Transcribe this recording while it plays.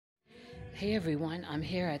Hey everyone, I'm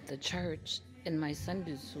here at the church in my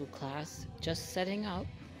Sunday school class, just setting up.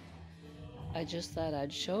 I just thought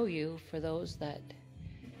I'd show you for those that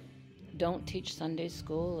don't teach Sunday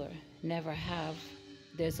school or never have.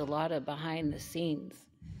 There's a lot of behind the scenes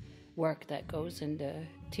work that goes into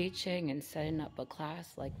teaching and setting up a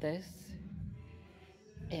class like this.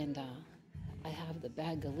 And I have the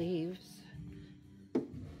bag of leaves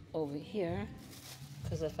over here,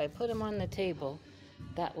 because if I put them on the table,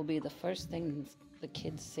 that will be the first thing the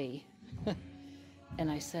kids see.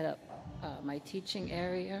 And I set up my teaching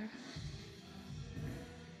area.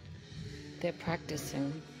 They're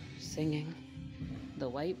practicing singing. The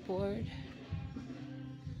whiteboard.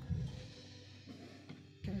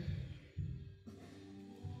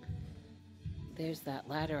 There's that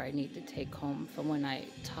ladder I need to take home from when I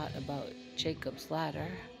taught about Jacob's ladder.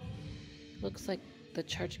 Looks like the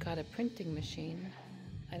church got a printing machine.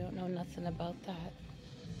 I don't know nothing about that.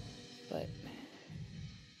 But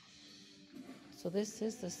so this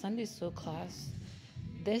is the Sunday school class.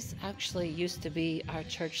 This actually used to be our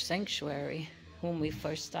church sanctuary when we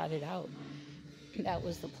first started out. That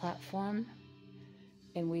was the platform,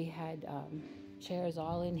 and we had chairs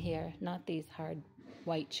all in here, not these hard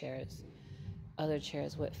white chairs, other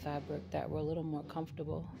chairs with fabric that were a little more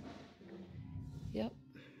comfortable. Yep,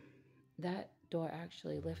 that door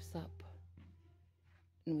actually lifts up,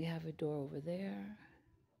 and we have a door over there,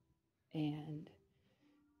 and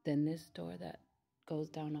then this door that goes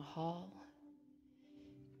down a hall.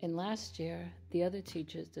 And last year, the other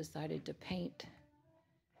teachers decided to paint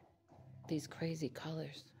these crazy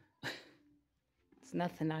colors. It's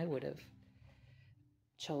nothing I would have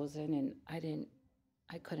chosen, and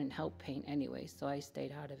I couldn't help paint anyway, so I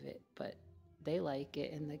stayed out of it. But they like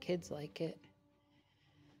it, and the kids like it.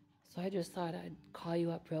 So I just thought I'd call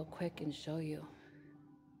you up real quick and show you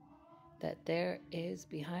that there is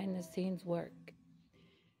behind the scenes work,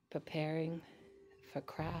 preparing for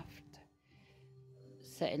craft,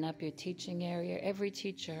 setting up your teaching area. Every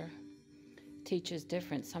teacher teaches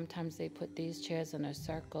different. Sometimes they put these chairs in a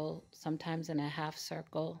circle, sometimes in a half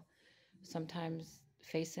circle, sometimes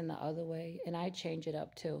facing the other way, and I change it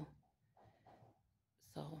up too.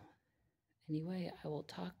 So anyway, I will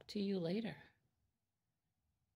talk to you later.